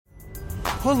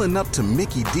Pulling up to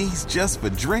Mickey D's just for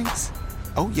drinks?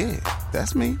 Oh yeah,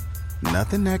 that's me.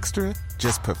 Nothing extra,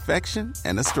 just perfection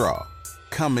and a straw.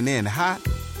 Coming in hot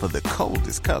for the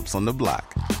coldest cups on the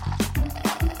block.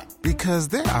 Because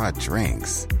there are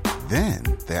drinks. Then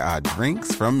there are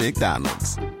drinks from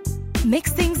McDonald's.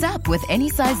 Mix things up with any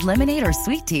size lemonade or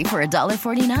sweet tea for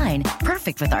 $1.49.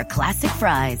 Perfect with our classic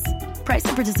fries. Price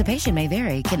and participation may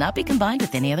vary. Cannot be combined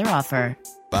with any other offer.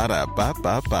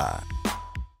 Ba-da-ba-ba-ba.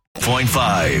 Point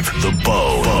 5, The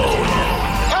Bone.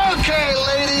 Okay,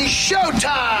 ladies,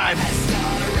 showtime! Let's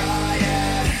start a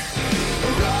riot.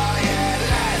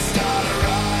 Let's start a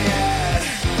riot.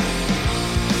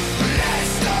 Let's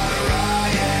start a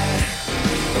riot.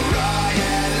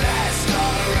 Let's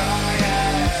start a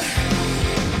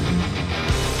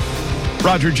riot.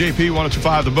 Roger JP,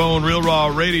 1025 The Bone, Real Raw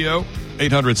Radio.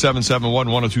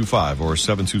 800-771-1025 or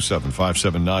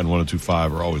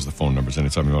 727-579-1025 are always the phone numbers.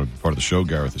 Anytime you want to be part of the show,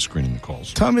 Gareth is screening the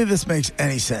calls. Tell me this makes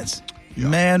any sense. Yeah.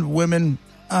 Man, women,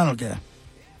 I don't care.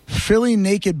 Philly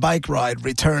naked bike ride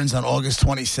returns on August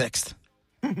 26th.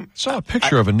 Saw a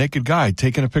picture of a naked guy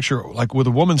taking a picture, like with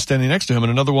a woman standing next to him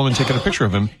and another woman taking a picture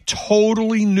of him,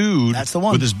 totally nude. That's the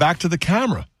one. With his back to the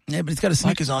camera. Yeah, but he's got his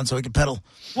sneakers on so he can pedal.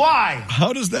 Why?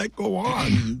 How does that go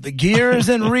on? The gears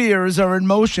and rears are in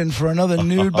motion for another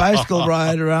nude bicycle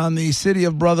ride around the city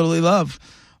of brotherly love.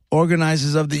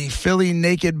 Organizers of the Philly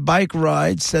Naked Bike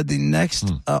Ride said the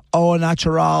next Au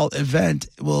Natural event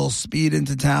will speed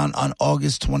into town on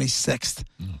August 26th.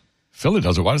 Philly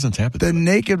does it. Why doesn't Tampa do The it?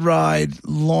 Naked Ride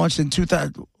launched in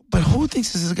 2000. But who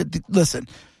thinks this is a good... Listen,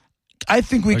 I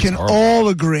think we can all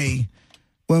agree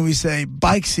when we say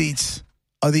bike seats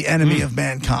are the enemy of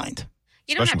mankind.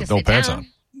 You don't Especially have to with no sit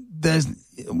pants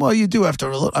down. Well, you do have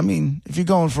to... I mean, if you're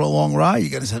going for a long ride, you're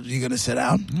gonna sit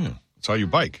down. Yeah, that's how you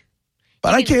bike.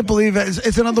 But I can't believe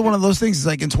it's another one of those things. It's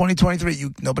like in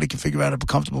 2023, nobody can figure out a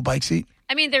comfortable bike seat.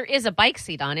 I mean, there is a bike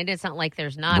seat on it. It's not like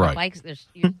there's not Right. a bike.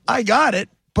 I got it,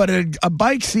 but a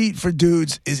bike seat for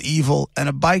dudes is evil, and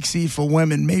a bike seat for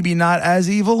women maybe not as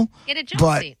evil. Get a gel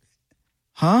but, seat.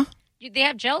 Huh? They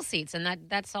have gel seats, and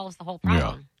that solves the whole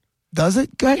problem. Does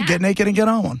it? Go ahead, Yeah. get naked and get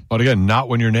on one. But again, not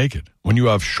when you're naked. When you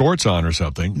have shorts on or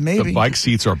something, Maybe. the bike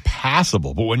seats are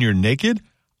passable. But when you're naked,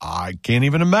 I can't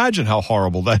even imagine how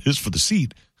horrible that is for the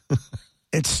seat.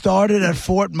 It started at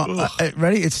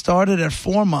It started at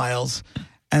 4 miles,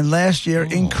 and last year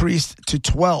increased to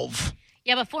 12.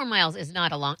 Yeah, but 4 miles is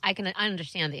not a long. I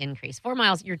understand the increase. 4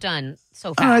 miles, you're done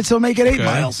so fast. All right, so make it 8 Okay.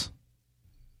 miles.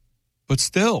 But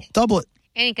still. Double it.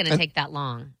 It ain't going to take that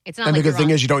long. It's not. And like the good thing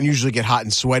you're is you don't usually get hot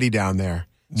and sweaty down there.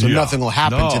 So Yeah. nothing will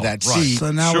happen No, to that right. seat.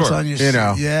 So now Sure. it's on your You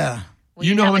know. seat. Yeah. Well,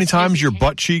 You know how have many a times squeezy your tank.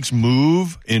 butt cheeks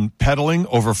move in pedaling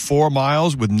over 4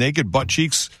 miles with naked butt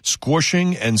cheeks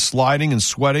squishing and sliding and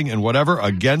sweating and whatever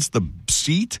against the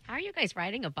seat? How are you guys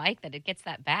riding a bike that it gets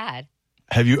that bad?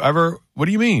 Have you ever, what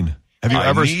do you mean? Have you I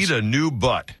ever need a new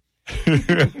butt.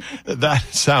 That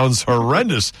sounds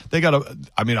horrendous. They got to,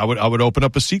 I mean, I would open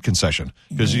up a seat concession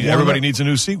because everybody needs a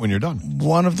new seat when you're done.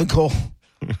 One of the goals.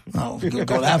 No, we don't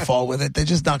go that far with it. They're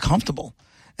just not comfortable.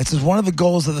 It says one of the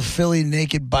goals of the Philly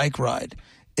Naked Bike Ride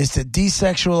is to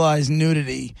desexualize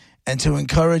nudity and to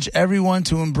encourage everyone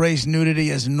to embrace nudity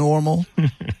as normal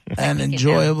and an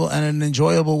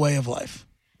enjoyable way of life.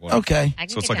 Wow. Okay. I can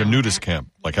So it's get like a down with nudist that. camp,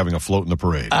 like having a float in the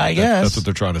parade. I guess. That's what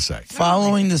they're trying to say.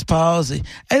 Following this policy.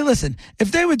 Hey, listen,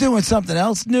 if they were doing something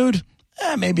else nude,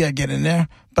 maybe I'd get in there.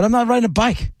 But I'm not riding a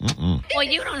bike. Well,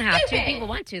 you don't have to. People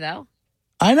want to, though.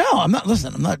 I know. I'm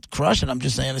not crushing. I'm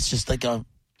just saying it's just like it's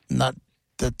not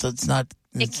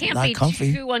It can't not be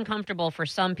comfy. too uncomfortable for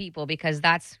some people because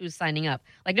that's who's signing up.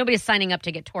 Like, nobody's signing up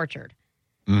to get tortured.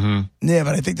 Yeah,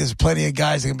 but I think there's plenty of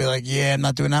guys that can be like, yeah, I'm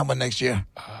not doing that one next year.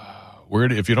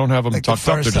 If you don't have them Like the tucked up,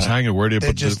 they're first just time. hanging. Where do you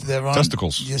They're put just- the they're on-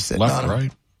 testicles? you're sitting Left, on 'em.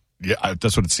 right? Yeah,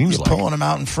 that's what it seems You're like. pulling them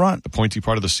out in front. The pointy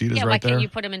part of the seat is Yeah, why right can't there. you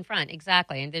put them in front?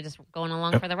 Exactly. And they're just going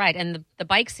along for the ride. And the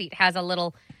bike seat has a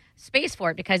little space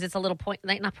for it because it's a little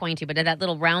not pointy, but that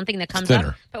little round thing that comes thinner.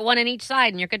 up. Put one on each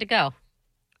side and you're good to go.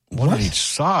 One on each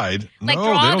side? Like, No,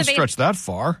 draw they the don't base- stretch that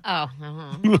far. Oh,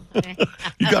 uh-huh. Okay.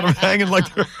 You got them hanging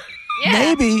like they're...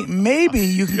 Yeah. Maybe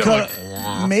you can You're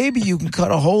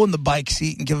cut a hole in the bike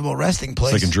seat and give them a resting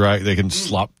place. They can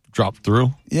drop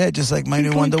through. Yeah, just like my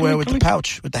new underwear with the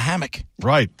pouch, with the hammock.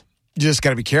 Right. You just got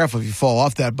to be careful if you fall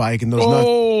off that bike and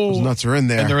those nuts are in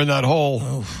there. And they're in that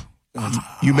hole.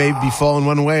 You may be falling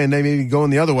one way and they may be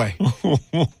going the other way.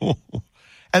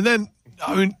 And then,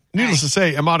 I mean, needless to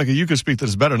say, and Monica, you can speak to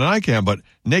this better than I can, but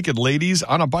naked ladies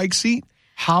on a bike seat,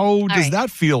 how does right. that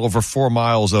feel over 4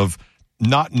 miles of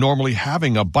not normally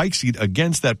having a bike seat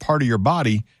against that part of your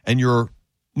body and you're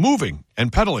moving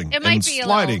and pedaling It might and be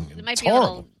sliding. It might It's be a horrible.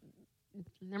 little.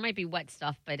 There might be wet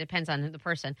stuff, but it depends on the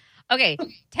person. Okay,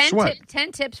 10 Sweat.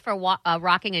 10 tips for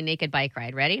rocking a naked bike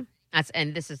ride. Ready?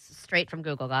 And this is straight from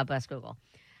Google. God bless Google.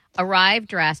 Arrive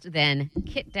dressed, then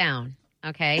kit down.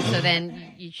 Okay, so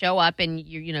then you show up and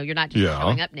you're not just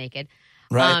showing up naked.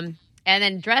 Right. And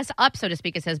then dress up, so to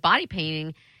speak. It says body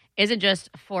painting isn't just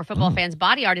for football fans.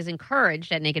 Body art is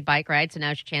encouraged at naked bike rides. So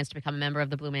now's your chance to become a member of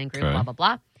the Blue Man Group. Okay. Blah blah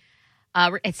blah.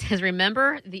 It says,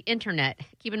 remember the internet.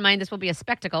 Keep in mind this will be a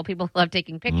spectacle. People love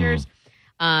taking pictures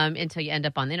until you end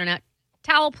up on the internet.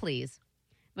 Towel, please.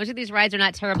 Most of these rides are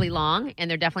not terribly long, and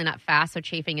they're definitely not fast, so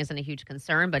chafing isn't a huge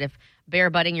concern. But if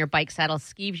bare-butting your bike saddle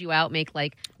skeeves you out, make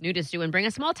like nudists do, and bring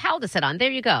a small towel to sit on.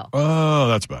 There you go. Oh,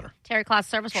 that's better. Terry cloth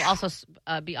surface will also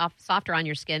be softer on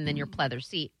your skin than your pleather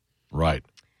seat. Right.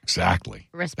 Exactly.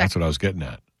 That's what I was getting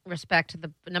at.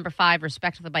 Number 5,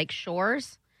 respect the bike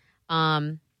shores.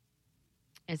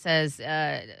 It says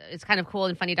it's kind of cool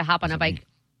and funny to hop on a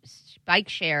bike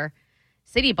share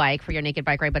city bike for your naked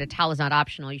bike ride, but a towel is not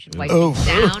optional. You should wipe things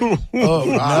down.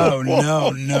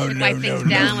 No. You should wipe things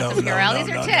down with some Purell.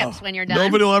 These are tips when you're done.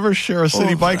 Nobody will ever share a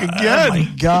city bike again. Oh, my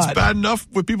God. It's bad enough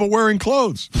with people wearing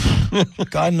clothes.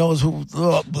 God knows who.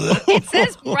 It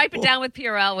says wipe it down with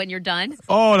Purell when you're done.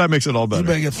 Oh, that makes it all You better.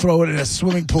 better throw it in a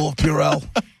swimming pool of Purell.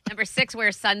 Number 6,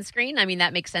 wear sunscreen. I mean,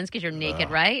 that makes sense because you're naked,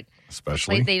 right?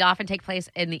 Especially. They often take place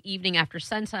in the evening after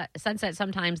sunset.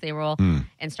 Sometimes they roll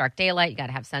in stark daylight. You got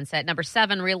to have sunset. Number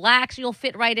 7, relax. You'll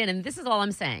fit right in. And this is all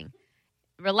I'm saying.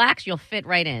 Relax. You'll fit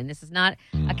right in. This is not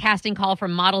a casting call for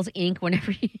Models Inc.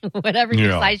 Whatever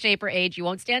your size, shape, or age, you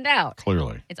won't stand out.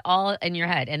 Clearly. It's all in your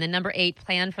head. And then number 8,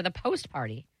 plan for the post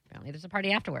party. Apparently, there's a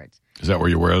party afterwards. Is that where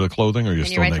you wear the clothing, or you're And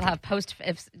still your rides naked? will have post,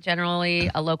 if generally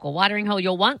a local watering hole.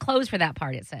 You'll want clothes for that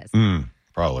part, it says.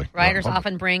 Probably. Riders Yeah,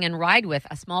 often bring and ride with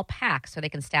a small pack so they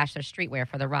can stash their streetwear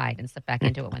for the ride and slip back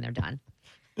into it when they're done.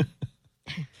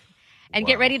 And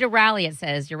get ready to rally, it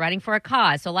says. You're riding for a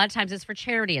cause. So a lot of times it's for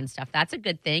charity and stuff. That's a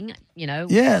good thing, you know.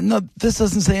 Yeah, no, this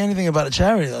doesn't say anything about a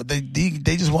charity, though. They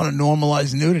just want to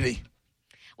normalize nudity.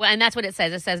 Well, and that's what it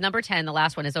says. It says number 10, the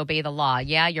last one, is obey the law.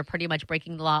 Yeah, you're pretty much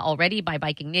breaking the law already by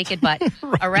biking naked, but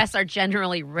arrests are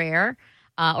generally rare.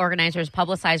 Organizers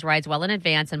publicize rides well in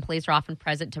advance, and police are often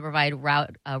present to provide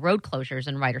road closures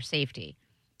and rider safety.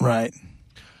 Right.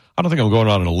 I don't think I'm going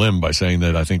out on a limb by saying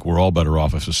that I think we're all better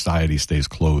off if society stays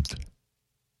clothed.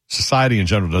 Society in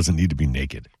general doesn't need to be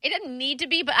naked. It doesn't need to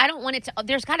be, but I don't want it to.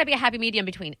 There's got to be a happy medium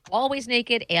between always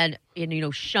naked and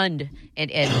shunned,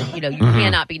 and you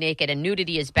cannot be naked, and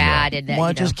nudity is bad. And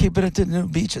Why just keep it at the new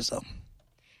beaches, though?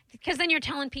 Because then you're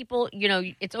telling people,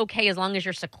 it's okay as long as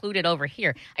you're secluded over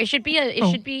here. It should be.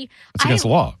 It's against the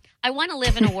law. I want to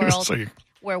live in a world So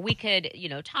where we could,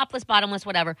 topless, bottomless,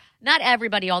 whatever. Not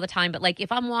everybody all the time, but like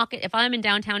if I'm in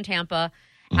downtown Tampa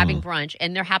having brunch,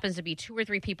 and there happens to be 2 or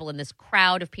 3 people in this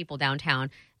crowd of people downtown,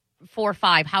 4 or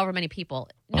 5, however many people,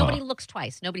 nobody looks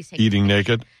twice. Nobody's taking Eating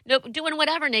pictures. naked? No, doing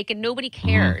whatever naked. Nobody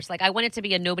cares. Like I want it to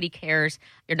be a nobody cares.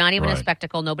 You're not even a Right.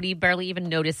 spectacle. Nobody barely even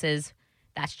notices.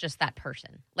 That's just that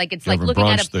person. Like it's You're like having looking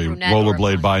brunch, at a they brunette or a rollerblade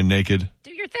blonde. by naked.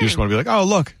 Do your thing. You just want to be like, oh,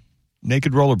 look,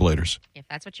 naked rollerbladers. If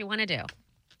that's what you want to do.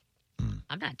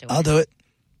 I'm not doing I'll it. do it.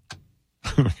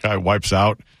 Guy wipes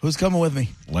out, Who's coming with me?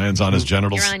 lands on his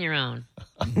genitals. You're on your own.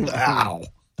 Ow.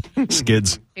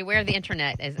 Skids. Beware of the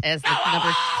internet, as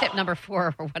the tip number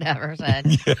 4 or whatever said.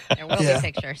 There will Yeah.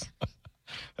 be pictures.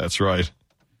 That's right.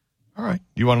 All right.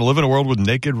 You want to live in a world with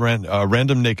naked,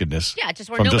 random nakedness? Yeah, just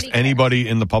where from nobody just cares. anybody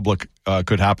in the public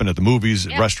could happen at the movies,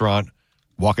 Yep. restaurant,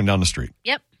 walking down the street.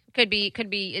 Yep. Could be.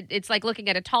 It's like looking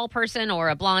at a tall person or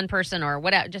a blonde person or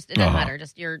whatever. Just it doesn't matter.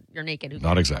 Just you're naked. Who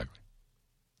Not cares? exactly.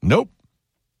 Nope.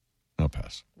 No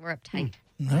pass. We're uptight.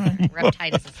 All right. We're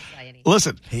uptight as a society.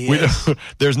 Listen,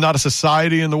 there's not a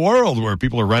society in the world where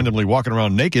people are randomly walking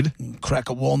around naked. Crack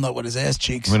a walnut with his ass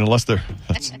cheeks. I mean, unless they're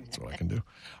that's what I can do.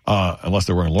 Unless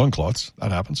they're wearing loincloths,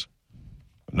 that happens.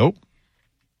 Nope.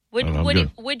 Would I'm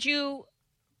good. would you?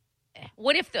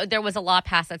 What if there was a law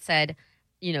passed that said,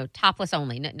 topless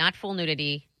only, not full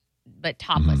nudity, but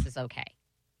topless is okay?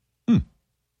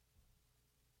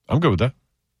 I'm good with that.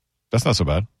 That's not so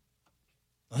bad.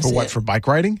 For what? For bike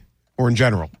riding or in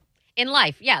general? In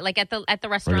life, yeah, like at the Regular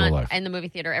restaurant life. and the movie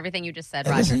theater, everything you just said,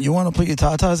 Hey, Roger. listen, you want to put your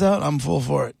tatas out? I'm full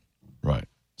for it. Right.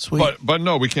 Sweet. But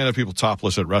no, we can't have people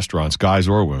topless at restaurants, guys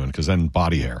or women, because then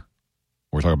body hair.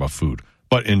 We're talking about food.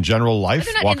 But in general life,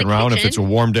 they're not in walking the around, if kitchen. it's a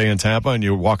warm day in Tampa and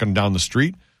you're walking down the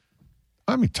street,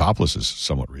 I mean, topless is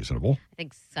somewhat reasonable. I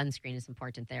think sunscreen is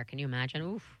important there. Can you imagine?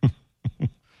 Oof.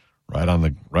 Right on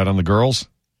the girls.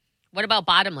 What about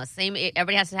bottomless? Same.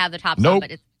 Everybody has to have the tops Nope. on,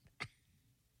 but it's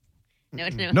No.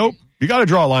 Nope. You got to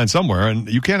draw a line somewhere, and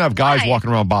you can't have guys Why? walking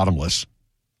around bottomless.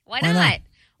 Why Why not? not?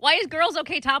 Why is girls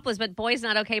okay topless, but boys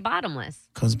not okay bottomless?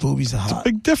 Because boobies are hot.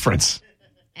 Big difference.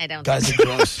 I don't Guys think are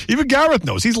gross. Even Gareth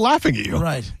knows. He's laughing at you.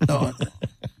 Right. No.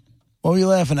 What were you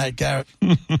laughing at, Garrett?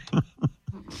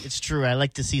 It's true. I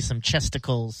like to see some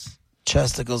chesticles.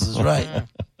 Chesticles is right.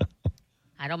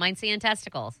 I don't mind seeing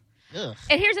testicles. Ugh.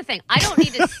 And here's the thing. I don't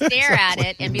need to stare at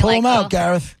it and be Pull like, them out, oh,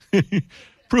 Gareth.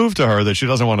 Prove to her that she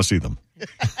doesn't want to see them.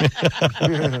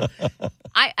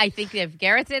 I think if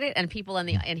Gareth did it and people in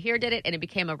here did it and it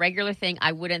became a regular thing,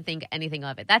 I wouldn't think anything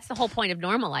of it. That's the whole point of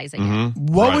normalizing it.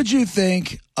 What Right. would you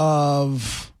think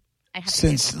of I have to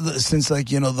since like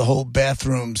the whole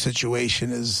bathroom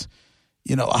situation is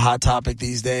a hot topic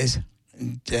these days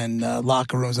and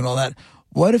locker rooms and all that?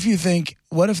 What if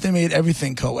they made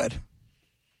everything co-ed?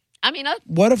 I mean,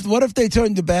 What if they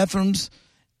turned the bathrooms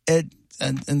in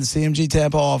the CMG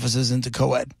Tampa offices into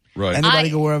co-ed? Right. Anybody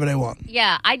go wherever they want.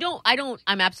 yeah, I don't.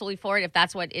 I'm absolutely for it. If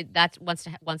that's what wants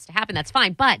to happen, that's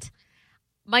fine. But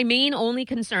my main only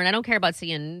concern, I don't care about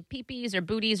seeing peepees or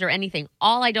booties or anything.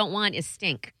 All I don't want is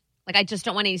stink. Like I just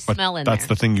don't want any But smell in that's there.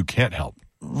 the thing you can't help.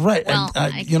 Right. Well,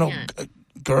 and I can't.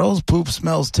 girls poop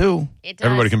smells too. It does.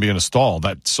 Everybody can be in a stall.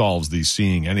 That solves the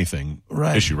seeing anything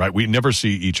Right. issue, right? We never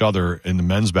see each other in the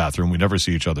men's bathroom. We never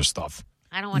see each other's stuff.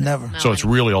 I don't want Never. to smell So it's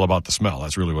anything. really all about the smell.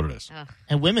 That's really what it is.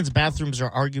 And women's bathrooms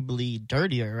are arguably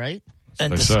dirtier, right?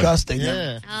 And They say. disgusting.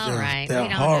 Yeah. All right. They're We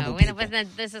don't horrible know. people.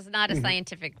 This is not a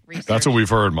scientific research. That's what we've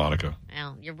heard, Monica.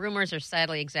 Well, your rumors are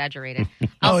sadly exaggerated.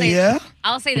 Oh, yeah?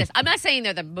 I'll say this. I'm not saying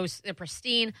they're they're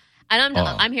pristine. And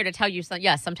I'm here to tell you,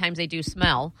 yes, sometimes they do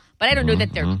smell, but I don't know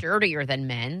that they're dirtier than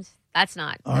men's. That's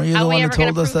not. Are you how the are we one ever that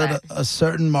gonna told us prove that a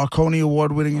certain Marconi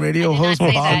award-winning radio host I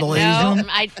did not say bonded that.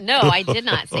 Asian? No, I did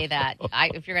not say that.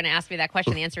 If you're going to ask me that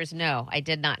question, the answer is no. I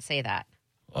did not say that.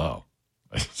 Oh,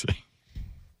 I see.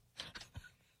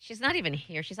 She's not even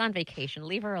here. She's on vacation.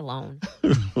 Leave her alone.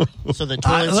 So the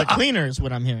toilets are cleaner is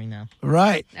what I'm hearing now.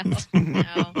 Right.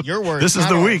 No, Your words. This is not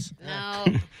the ours. week. no.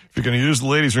 If you're going to use the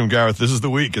ladies' room, Gareth, this is the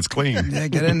week. It's clean. Yeah,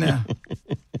 get in there.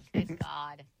 Good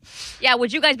God. Yeah,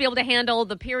 would you guys be able to handle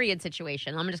the period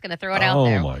situation? I'm just going to throw it out Oh,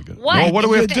 there. my goodness. What? Well, what do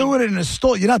we You're have to doing it in a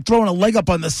stall. You're not throwing a leg up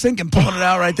on the sink and pulling it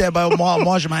out right there by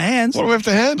washing my hands. What do we have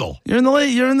to handle? You're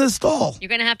in the stall. You're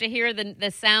going to have to hear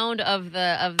the sound of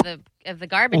the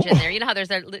garbage in there. You know how there's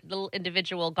that little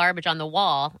individual garbage on the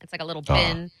wall? It's like a little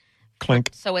bin, Clink.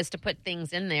 so as to put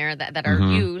things in there that are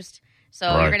used. So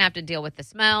Right. you're going to have to deal with the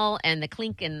smell and the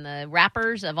clink and the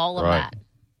wrappers of all of Right.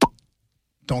 that.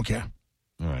 Don't care.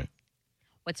 All right.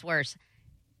 What's worse,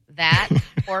 that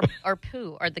or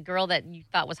poo, or the girl that you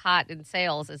thought was hot in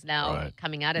sales is now Right.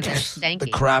 coming out of there stanky. The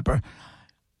crapper.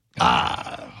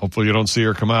 Hopefully you don't see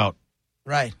her come out.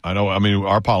 Right. I know. I mean,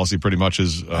 our policy pretty much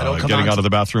is don't come getting out. out of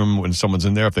the bathroom when someone's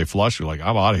in there. If they flush, you're like,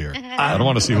 I'm out of here. I don't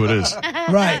want to see who it is.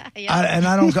 Right. Yeah.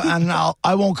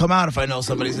 I won't come out if I know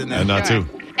somebody's in there. And that too.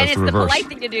 And That's it's the the reverse. polite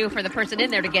thing to do for the person in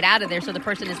there to get out of there, so the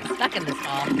person isn't stuck in the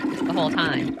stall the whole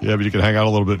time. Yeah, but you can hang out a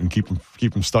little bit and keep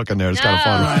them stuck in there. It's kind of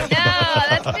fun. No,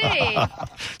 that's me.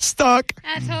 Stuck.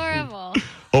 That's horrible.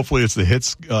 Hopefully it's the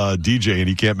hits DJ and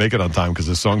he can't make it on time because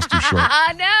his song's too short.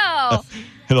 No,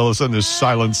 And all of a sudden there's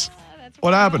silence.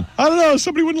 What happened? I don't know.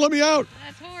 Somebody wouldn't let me out.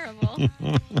 that's horrible.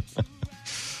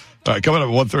 All right, coming up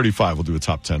at 1:35, we'll do a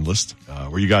top 10 list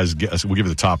where you guys guess. We'll give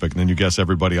you the topic, and then you guess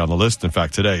everybody on the list. In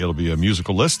fact, today it'll be a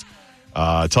musical list.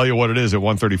 Tell you what it is at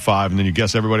 1:35, and then you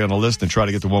guess everybody on the list and try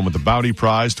to get the one with the bounty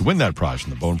prize to win that prize from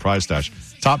the Bone Prize Stash.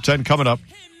 Top 10 coming up.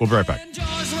 We'll be right back.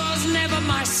 Jaws was never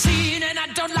my scene, and I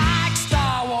don't like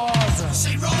Star Wars.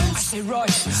 Say Rose, I say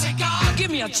Royce, say God,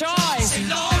 give me a choice. Say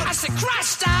Lord, I say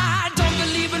Christ, I don't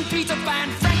believe in Peter Pan,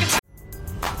 Frankenstein.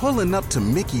 Pulling up to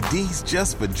Mickey D's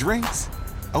just for drinks?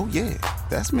 Oh, yeah,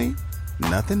 that's me.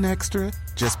 Nothing extra,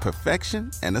 just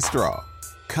perfection and a straw.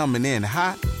 Coming in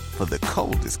hot for the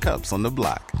coldest cups on the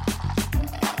block.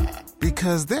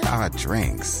 Because there are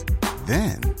drinks.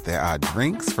 Then there are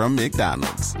drinks from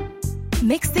McDonald's.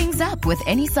 Mix things up with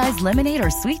any size lemonade or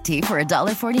sweet tea for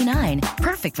 $1.49.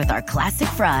 Perfect with our classic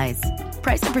fries.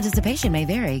 Price and participation may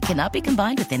vary. Cannot be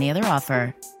combined with any other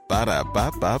offer.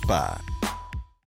 Ba-da-ba-ba-ba.